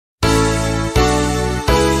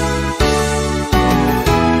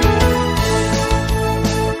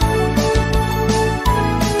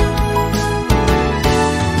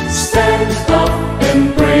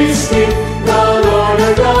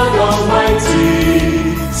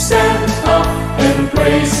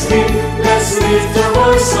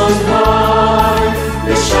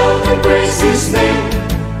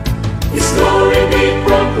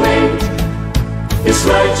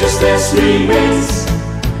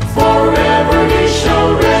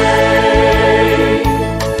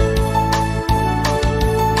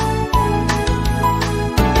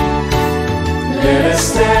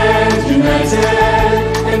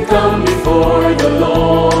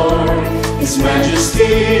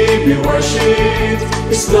Majesty be worshipped,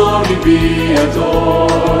 His glory be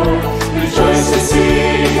adored. Rejoice and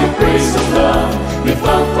sing a praise of love, lift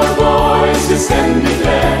up our voices and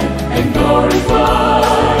declare and glorify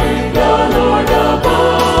the Lord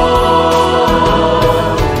above.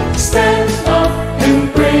 Stand up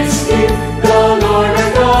and praise Him, the Lord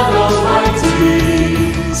our God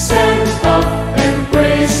Almighty. Stand up and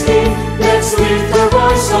praise Him, let's lift our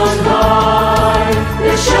voice on high.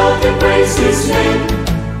 Let's shout and praise His name,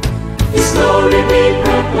 His glory be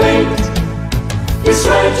proclaimed, His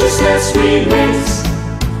righteousness remains,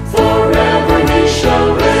 forever He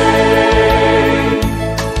shall reign.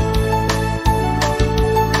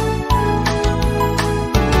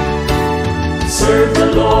 Serve the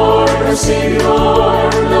Lord our Savior,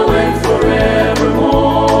 now and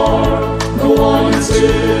forevermore. Go on into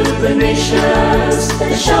the nations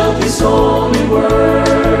and shout His holy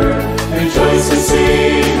word. Rejoice and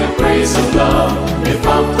sing a praise of love, lift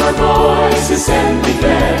up our voices and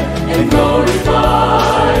declare and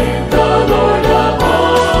glorify the Lord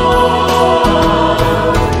above.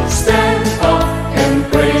 Stand up and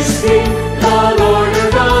praise Him, the Lord our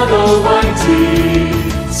God Almighty.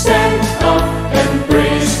 Stand up and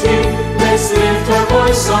praise Him, let's lift our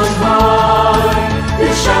voice on high.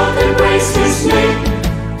 Let's shout and praise His name,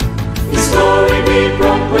 His glory be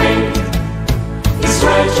proclaimed, His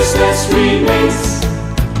righteousness remains,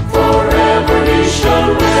 forever He shall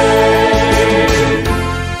reign.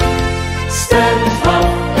 Stand up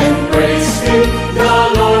and praise Him, the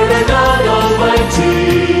Lord our God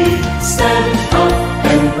Almighty. Stand up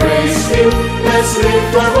and praise Him, let's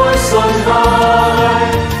lift our voice on high.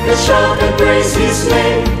 Let's shout and praise His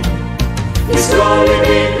name, His glory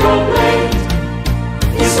be proclaimed,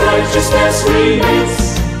 His righteousness remains,